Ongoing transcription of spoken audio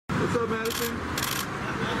What's up, Madison?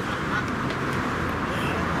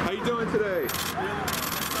 How you doing today?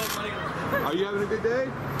 Are you having a good day?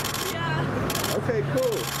 Yeah. Okay,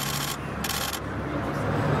 cool.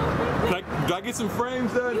 Can I get some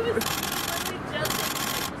frames done? He was literally just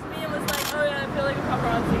me and was like, oh yeah, I feel like a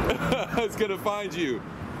paparazzi. It's gonna find you.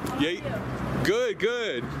 How are you? Good,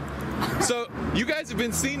 good. So, you guys have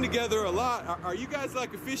been seen together a lot. Are you guys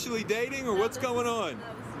like officially dating or what's going on?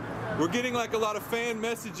 We're getting like a lot of fan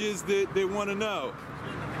messages that they want to know.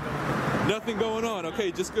 Nothing going on.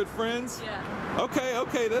 Okay, just good friends? Yeah. Okay,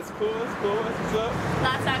 okay, that's cool, that's cool. That's what's up.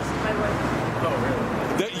 That's actually my boyfriend.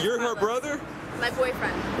 Oh, really? You're her brother? My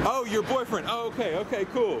boyfriend. Oh, your boyfriend. Oh, okay, okay,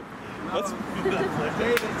 cool. That's,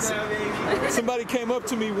 somebody came up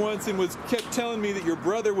to me once and kept telling me that your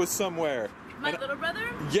brother was somewhere. My little brother?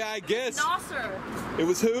 Yeah, I guess. Nasser. It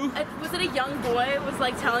was who? Was it a young boy was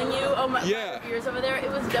like telling you, oh my ears over there?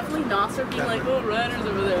 It was definitely Nasser being like, oh, Ryder's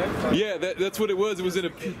over there. Yeah, that's what it was. It was in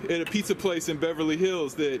a pizza place in Beverly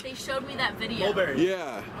Hills that... They showed me that video.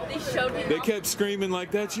 Yeah. They showed me. They kept screaming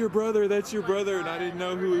like, that's your brother, and I didn't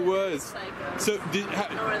know who he was. So,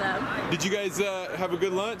 did you guys have a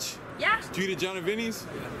good lunch? Yeah. Did you eat at Jon Vinny's?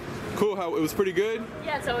 Cool, how it was pretty good?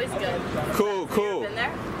 Yeah, it's always good. Cool, cool. You ever been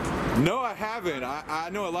there? No, I haven't. I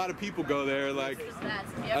know a lot of people go there. Like, if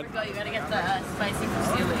you ever go, you gotta get the spicy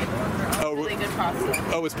fusilli. Oh, really good pasta.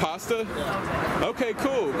 Oh, it's pasta? Okay,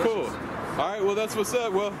 cool, cool. All right, well, that's what's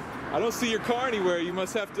up. Well, I don't see your car anywhere. You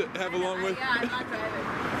must have to have a long way. Yeah, I'm not driving.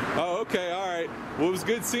 Oh, okay, all right. Well, it was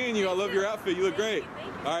good seeing you. I love your outfit. You look great.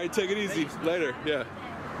 All right, take it easy. Later. Yeah.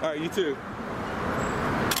 All right, you too.